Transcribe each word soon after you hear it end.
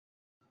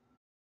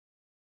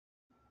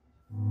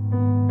It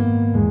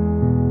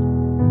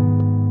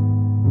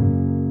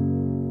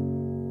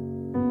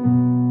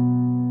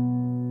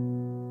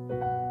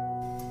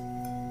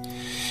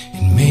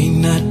may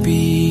not be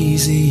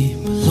easy,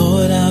 but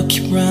Lord, I'll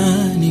keep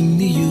running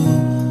to you.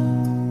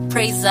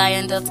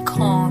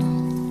 PraiseZion.com.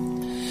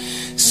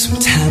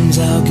 Sometimes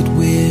I'll get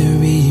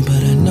weary,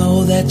 but I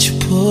know that you're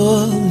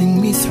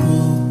pulling me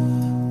through.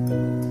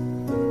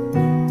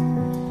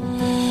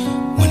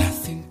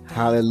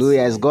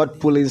 Hallelujah. Is God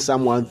pulling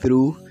someone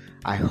through?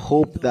 I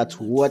hope that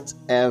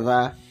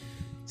whatever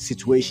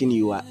situation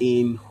you are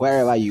in,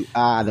 wherever you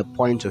are at the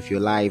point of your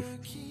life,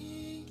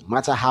 no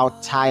matter how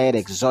tired,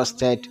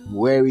 exhausted,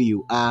 weary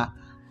you are,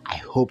 I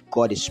hope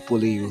God is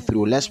pulling you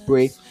through. Let's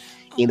pray.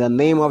 In the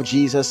name of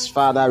Jesus,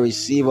 Father,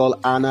 receive all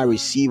honor,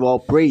 receive all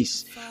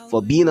praise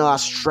for being our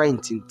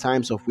strength in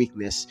times of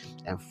weakness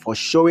and for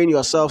showing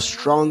yourself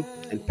strong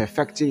and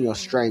perfecting your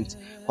strength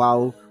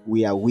while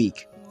we are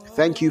weak.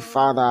 Thank you,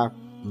 Father,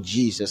 in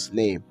Jesus'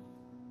 name.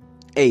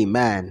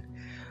 Amen.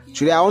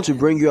 Today I want to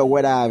bring you a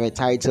word I have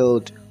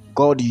entitled,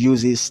 God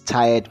uses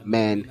tired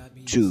men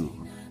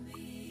too.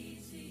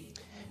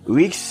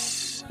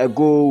 Weeks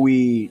ago,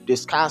 we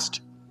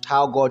discussed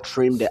how God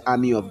trimmed the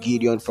army of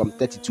Gideon from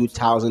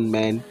 32,000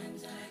 men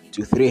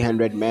to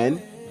 300 men,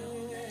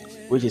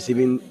 which is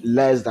even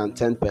less than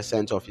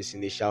 10% of his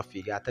initial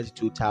figure,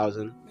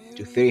 32,000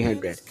 to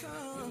 300.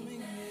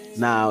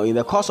 Now, in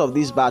the course of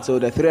this battle,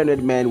 the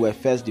 300 men were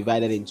first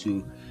divided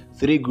into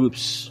three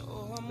groups.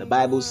 The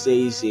Bible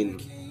says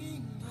in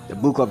the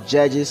book of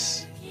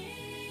Judges,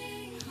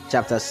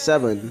 chapter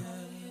 7,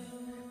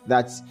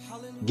 that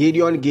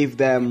Gideon gave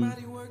them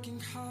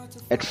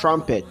a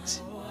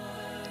trumpet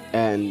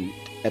and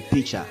a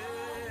pitcher.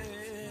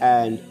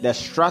 And the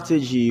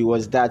strategy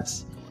was that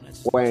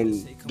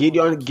when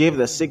Gideon gave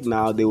the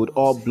signal, they would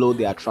all blow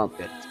their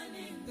trumpet.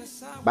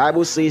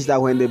 Bible says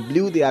that when they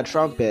blew their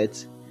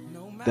trumpet,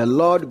 the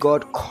Lord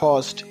God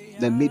caused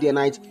the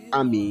Midianite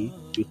army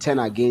to turn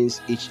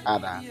against each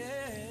other.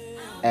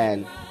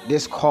 And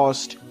this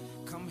caused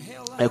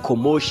a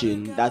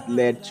commotion that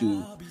led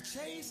to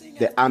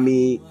the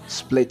army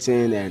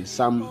splitting and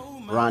some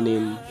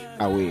running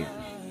away.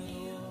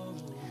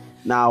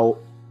 Now,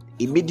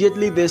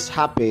 immediately this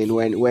happened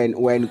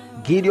when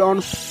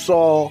Gideon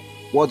saw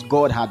what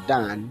God had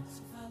done.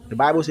 The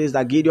Bible says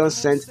that Gideon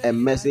sent a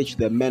message to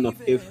the men of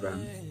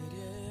Ephraim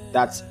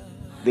that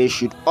they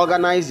should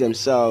organize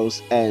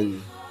themselves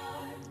and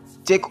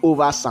take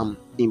over some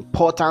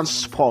important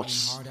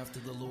spots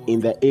in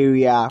the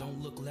area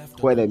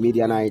where the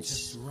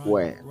Midianites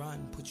were.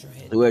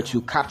 They were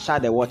to capture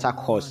the water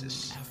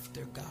courses.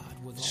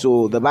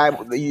 So the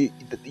Bible,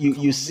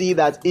 you see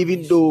that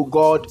even though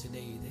God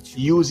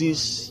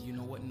uses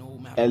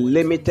a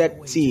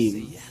limited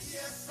team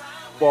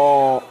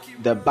for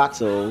the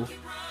battle,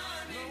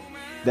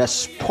 the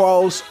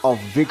spoils of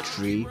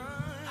victory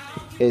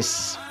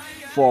is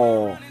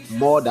for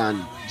more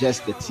than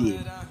just the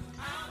team.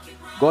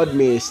 God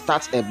may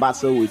start a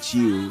battle with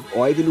you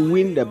or even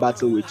win the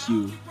battle with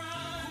you,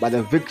 but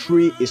the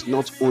victory is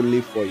not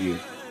only for you.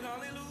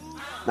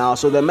 Now,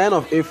 so the men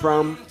of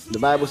Ephraim, the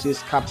Bible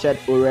says, captured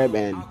Oreb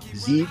and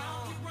Zeb.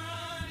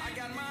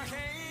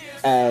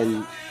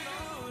 And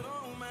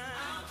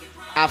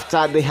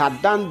after they had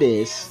done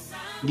this,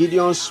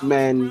 Gideon's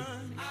men,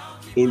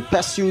 in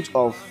pursuit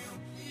of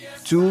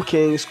two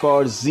kings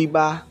called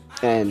Zebah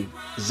and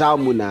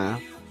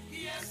Zalmunna,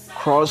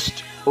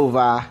 crossed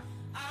over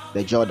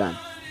the Jordan.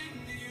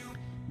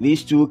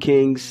 These two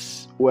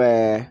kings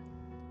were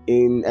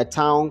in a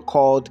town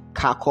called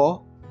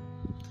Kakor,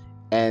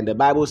 and the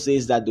Bible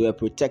says that they were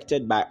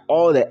protected by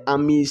all the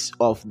armies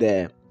of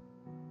the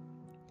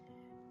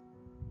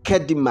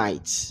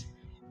Kedemites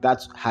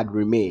that had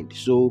remained.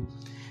 So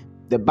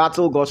the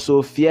battle got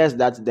so fierce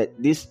that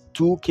these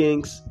two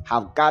kings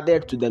have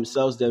gathered to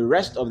themselves the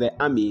rest of the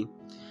army,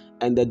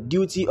 and the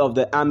duty of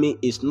the army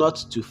is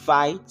not to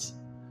fight,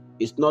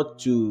 it's not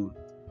to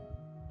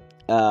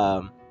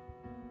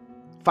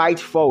fight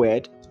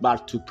forward,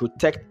 but to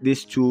protect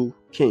these two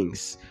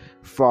kings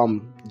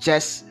from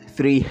just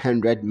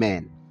 300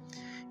 men.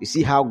 You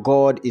see how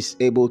God is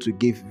able to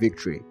give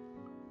victory.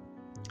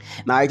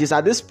 Now, it is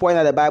at this point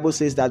that the Bible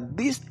says that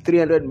these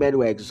 300 men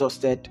were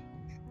exhausted,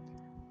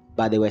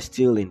 but they were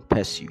still in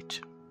pursuit.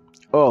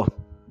 Oh,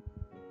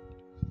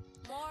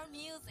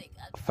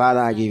 Father,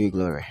 I give you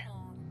glory.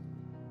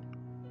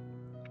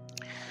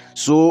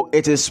 So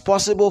it is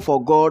possible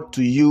for God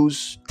to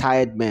use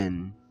tired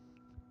men,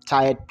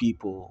 tired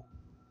people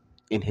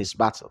in his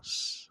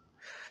battles.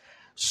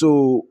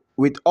 So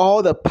with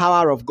all the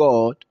power of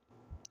God,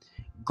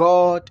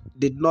 God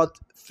did not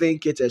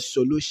think it a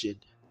solution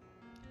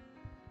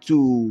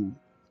to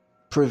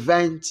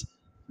prevent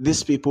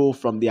these people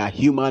from their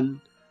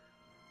human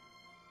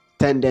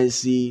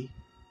tendency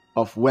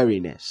of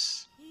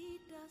weariness.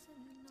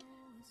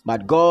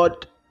 But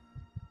God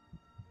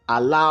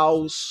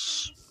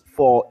allows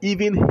for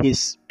even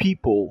his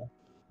people,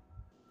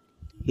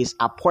 his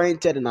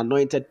appointed and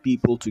anointed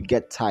people, to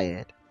get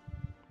tired.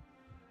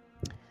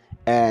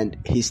 And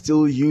he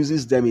still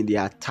uses them in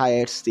their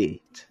tired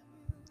state.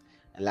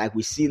 Like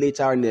we see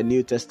later in the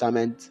New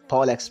Testament,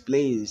 Paul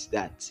explains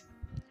that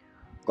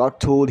God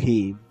told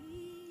him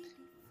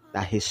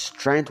that his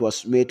strength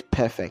was made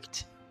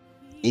perfect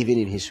even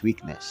in his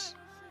weakness.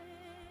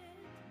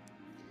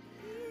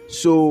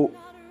 So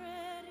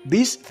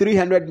these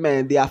 300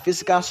 men, their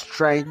physical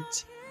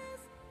strength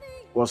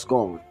was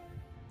gone.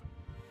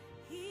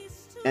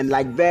 And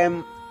like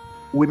them,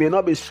 we may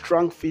not be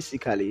strong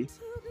physically.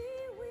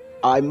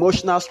 Our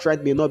emotional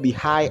strength may not be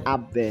high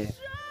up there.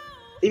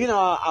 Even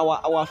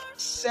our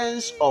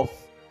sense of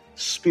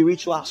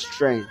spiritual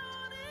strength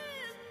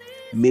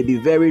may be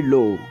very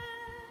low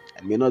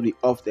and may not be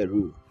off the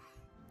roof.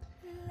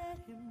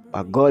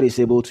 But God is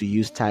able to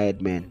use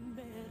tired men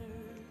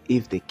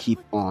if they keep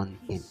on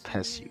in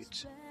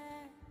pursuit.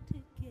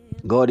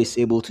 God is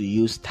able to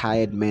use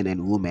tired men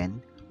and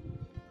women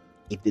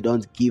if they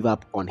don't give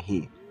up on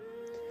Him,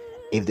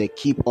 if they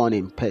keep on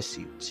in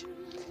pursuit,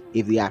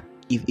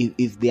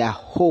 if their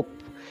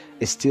hope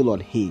is still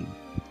on Him.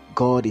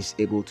 God is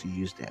able to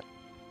use them.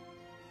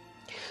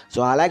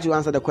 So I'd like to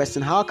answer the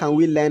question, how can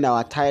we lend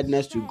our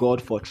tiredness to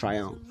God for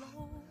triumph?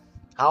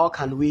 How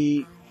can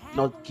we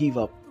not give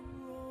up,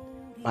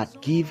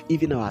 but give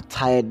even our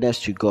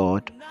tiredness to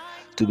God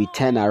to be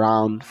turned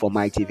around for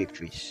mighty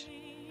victories?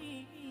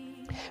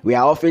 We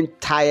are often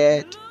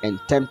tired and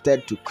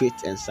tempted to quit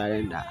and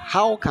surrender.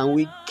 How can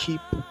we keep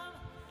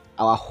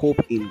our hope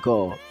in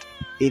God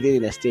even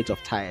in a state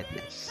of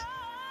tiredness?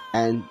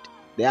 And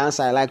the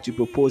answer I like to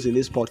propose in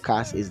this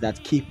podcast is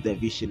that keep the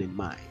vision in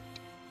mind.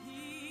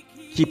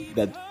 Keep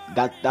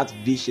that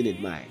vision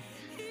in mind.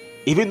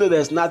 Even though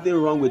there's nothing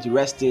wrong with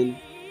resting,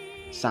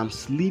 some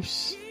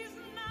sleeps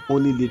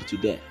only lead to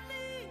death.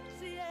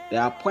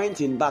 There are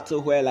points in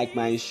battle where, like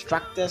my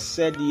instructor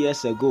said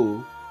years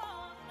ago,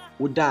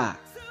 Uda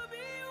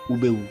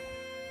Ubewu.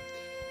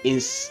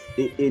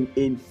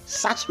 In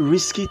such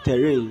risky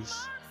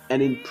terrains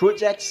and in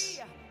projects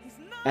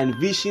and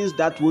visions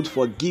that would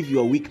forgive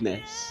your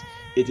weakness,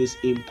 it is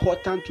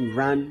important to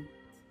run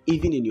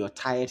even in your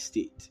tired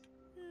state.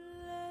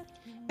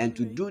 And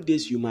to do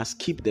this, you must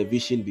keep the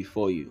vision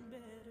before you.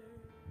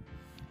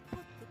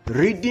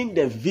 Reading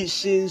the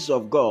visions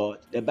of God,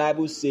 the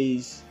Bible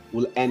says,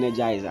 will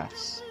energize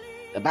us.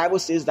 The Bible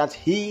says that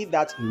he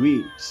that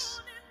reads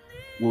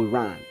will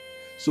run.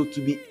 So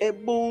to be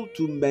able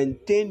to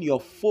maintain your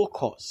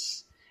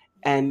focus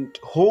and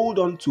hold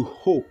on to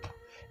hope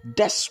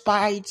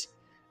despite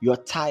your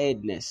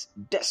tiredness,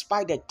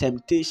 despite the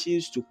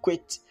temptations to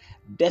quit,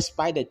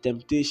 despite the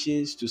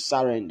temptations to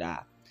surrender,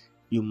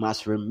 you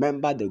must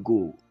remember the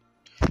goal.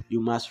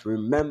 You must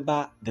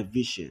remember the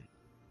vision.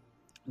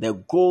 The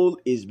goal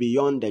is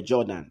beyond the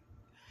Jordan.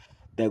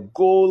 The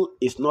goal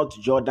is not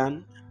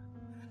Jordan.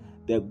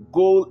 The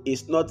goal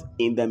is not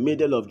in the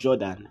middle of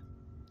Jordan.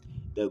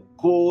 The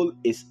goal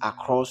is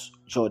across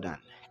Jordan.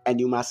 And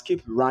you must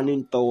keep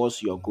running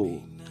towards your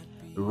goal.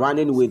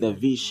 Running with a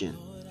vision.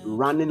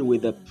 Running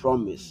with a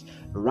promise.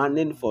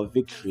 Running for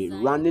victory.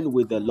 Running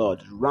with the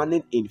Lord.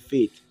 Running in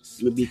faith.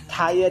 You may be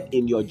tired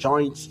in your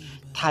joints,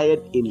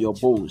 tired in your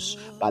bones,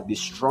 but be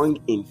strong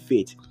in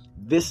faith.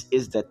 This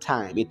is the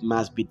time. It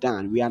must be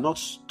done. We are not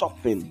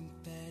stopping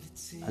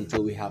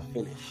until we have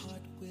finished.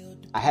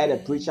 I heard a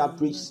preacher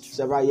preach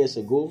several years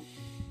ago,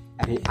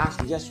 and he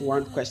asked just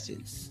one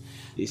question.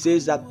 He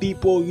says that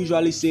people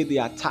usually say they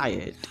are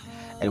tired,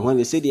 and when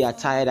they say they are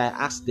tired, I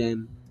ask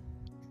them,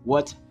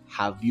 what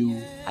have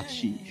you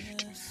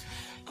achieved?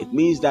 It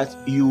means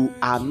that you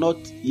are not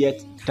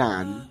yet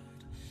done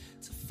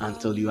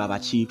until you have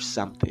achieved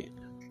something.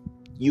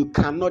 You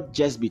cannot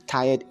just be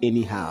tired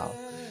anyhow.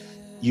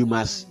 You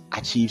must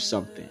achieve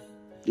something.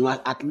 You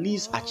must at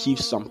least achieve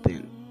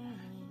something.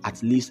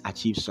 At least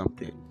achieve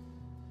something.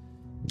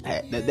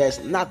 There's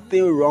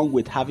nothing wrong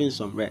with having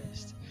some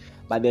rest,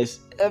 but there's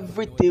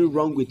everything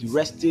wrong with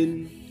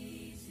resting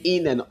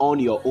in and on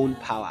your own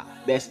power.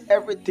 There's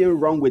everything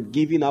wrong with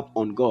giving up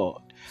on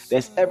God.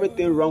 There's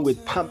everything wrong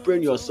with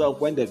pampering yourself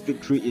when the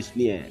victory is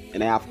near.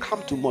 And I have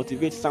come to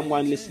motivate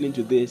someone listening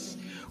to this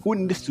who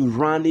needs to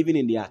run even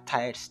in their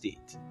tired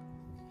state.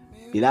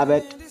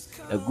 Beloved,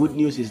 the good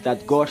news is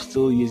that God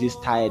still uses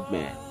tired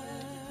men.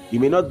 You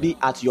may not be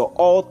at your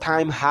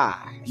all-time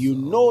high. You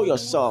know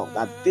yourself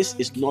that this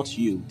is not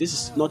you. This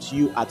is not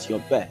you at your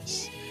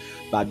best.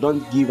 But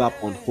don't give up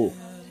on hope.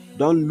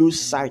 Don't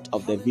lose sight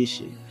of the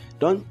vision.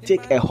 Don't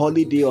take a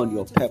holiday on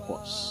your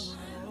purpose.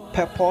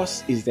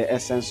 Purpose is the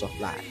essence of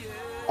life.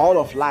 All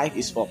of life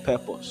is for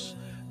purpose.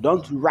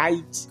 Don't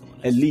write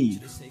a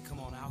leave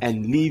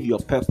and leave your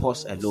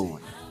purpose alone.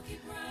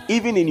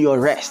 Even in your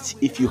rest,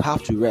 if you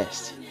have to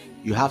rest,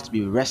 you have to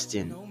be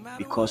resting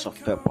because of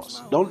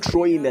purpose. Don't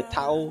throw in the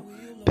towel.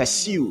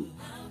 Pursue.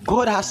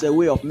 God has a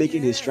way of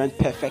making His strength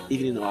perfect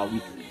even in our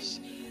weakness.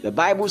 The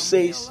Bible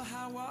says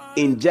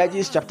in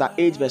Judges chapter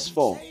 8 verse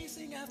 4,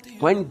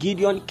 when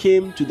Gideon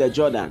came to the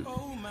Jordan,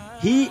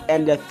 he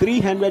and the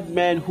 300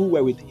 men who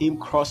were with him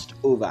crossed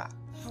over,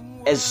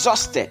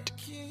 exhausted,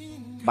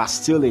 but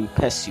still in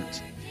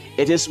pursuit.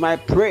 It is my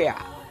prayer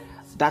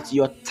that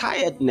your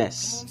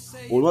tiredness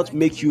will not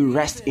make you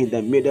rest in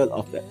the middle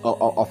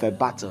of a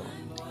battle.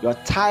 Your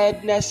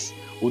tiredness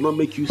will not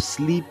make you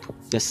sleep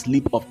the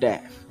sleep of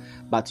death,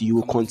 but you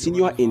will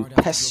continue in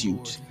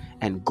pursuit,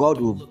 and God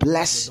will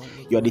bless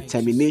your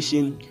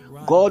determination.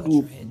 God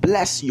will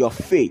bless your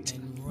faith.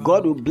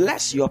 God will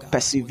bless your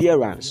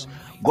perseverance.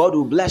 God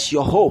will bless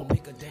your hope,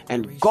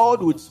 and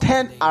God will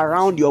turn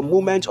around your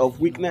moments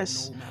of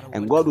weakness,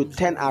 and God will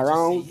turn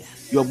around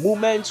your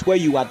moments where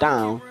you are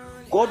down.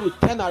 God will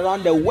turn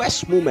around the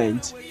worst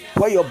moment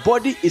where your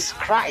body is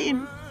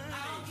crying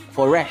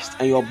for rest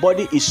and your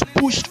body is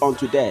pushed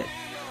onto death.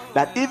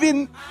 That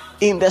even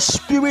in the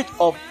spirit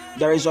of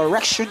the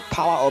resurrection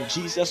power of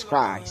Jesus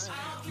Christ,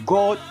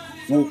 God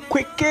will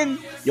quicken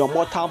your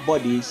mortal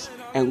bodies,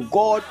 and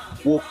God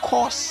will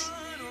cause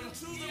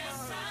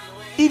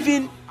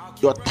even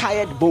your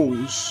tired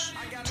bones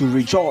to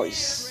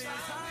rejoice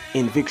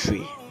in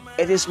victory.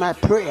 It is my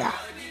prayer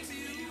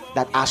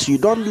that as you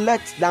don't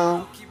let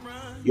down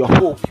your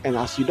hope and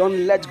as you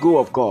don't let go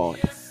of God,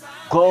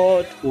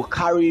 God will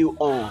carry you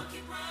on.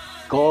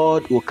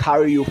 God will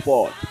carry you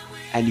forth,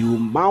 and you will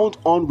mount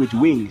on with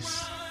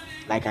wings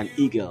like an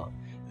eagle.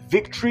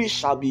 Victory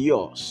shall be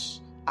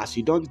yours as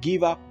you don't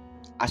give up,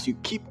 as you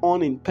keep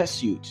on in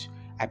pursuit.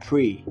 I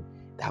pray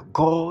that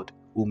God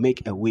will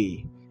make a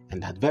way,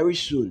 and that very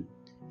soon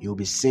you'll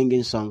be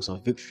singing songs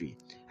of victory.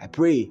 I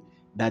pray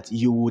that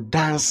you will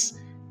dance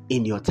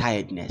in your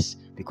tiredness,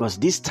 because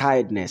this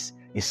tiredness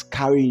is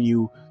carrying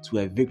you to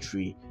a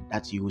victory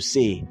that you will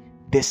say,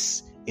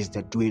 this is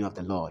the doing of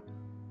the Lord.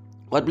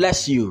 God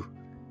bless you,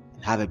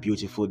 and have a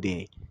beautiful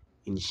day.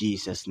 In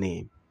Jesus'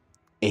 name,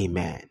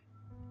 amen.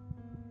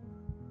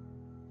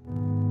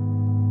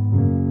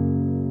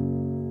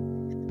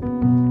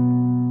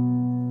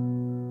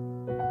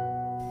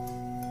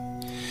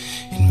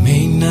 It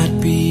may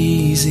not be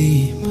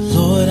easy, but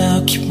Lord,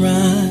 I'll keep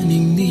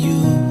running to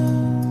you.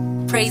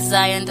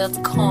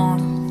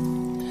 PraiseZion.com.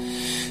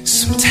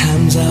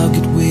 Sometimes I'll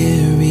get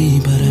weary,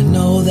 but I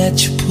know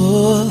that you're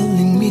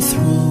pulling me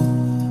through.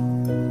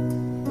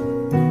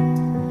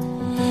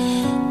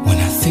 When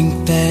I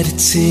think that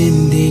it's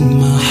ending,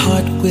 my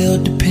heart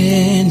will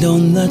depend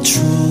on the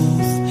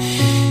truth.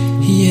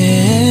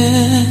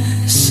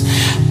 Yes,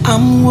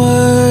 I'm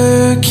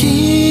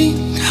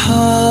working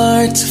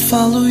hard to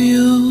follow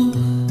you.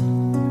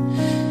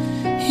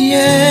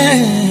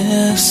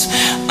 Yes,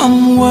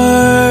 I'm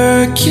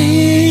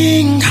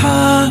working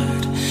hard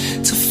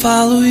to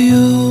follow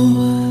you.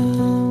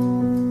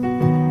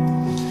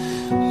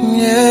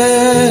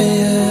 Yeah.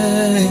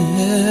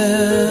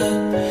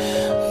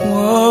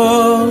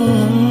 Whoa.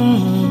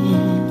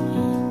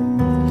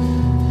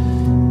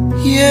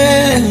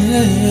 Yeah.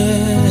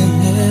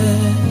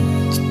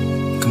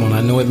 Come on,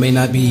 I know it may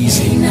not be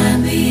easy. It may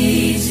not be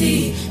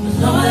easy, but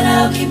Lord,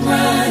 I'll keep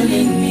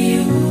running to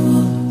you.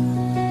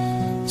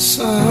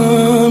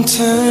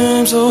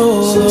 Sometimes,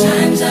 oh,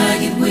 sometimes I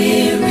get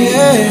weary,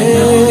 yeah. I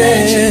know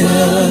that you're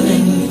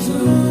pulling me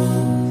through.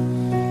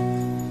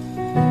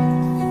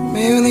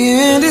 Maybe the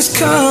end is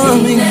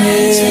coming,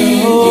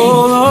 yeah.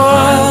 Oh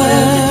Lord,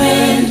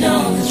 depend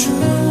on the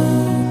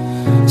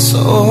truth. So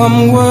I'm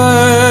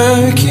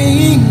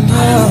working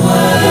hard.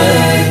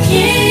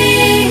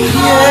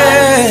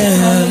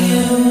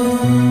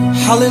 Yeah.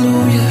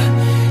 Hallelujah.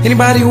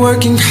 Anybody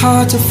working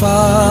hard to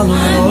follow?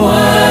 I'm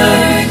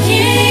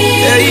working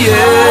yeah.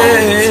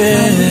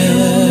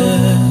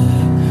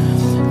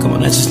 Come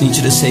on, I just need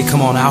you to say,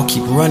 come on, I'll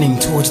keep running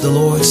towards the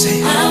Lord.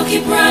 Say, I'll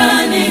keep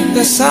running.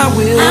 Yes, I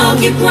will. I'll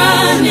keep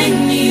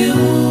running to you.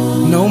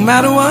 No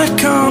matter what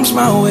comes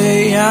my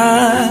way,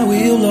 I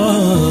will,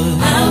 Lord.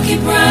 I'll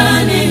keep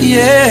running.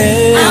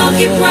 Yeah. I'll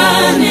keep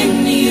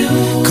running to you.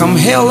 Come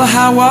hell or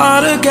high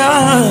water,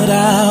 God,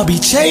 I'll be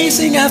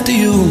chasing after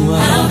you.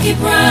 I'll keep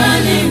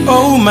running.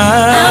 Oh my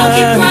I'll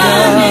keep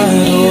running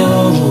God. to you.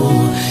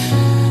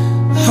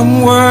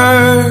 I'm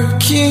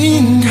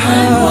working hard.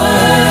 I'm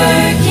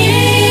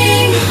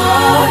working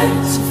hard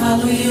to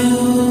follow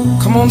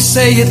you. Come on,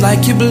 say it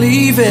like you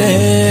believe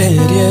it,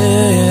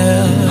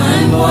 yeah.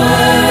 I'm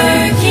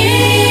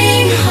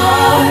working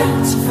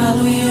hard to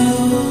follow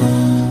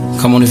you.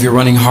 Come on, if you're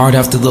running hard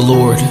after the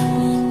Lord,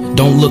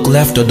 don't look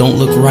left or don't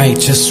look right.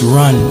 Just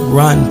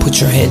run, put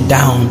your head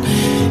down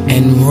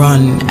and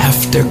run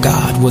after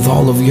God with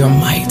all of your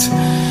might.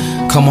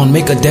 Come on,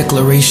 make a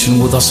declaration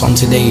with us on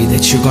today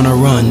that you're gonna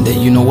run, that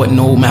you know what,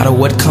 no matter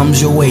what comes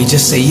your way,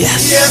 just say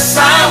yes. Yes,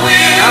 I will.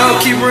 I'll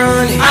keep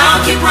running.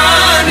 I'll keep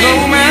running.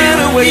 No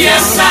matter what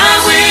yes, comes. I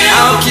will.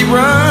 I'll keep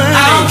running.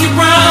 I'll keep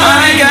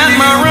running. I got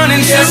my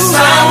running yes, shoes I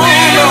on,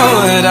 will.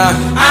 Lord.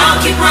 I'll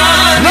keep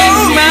running.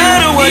 No matter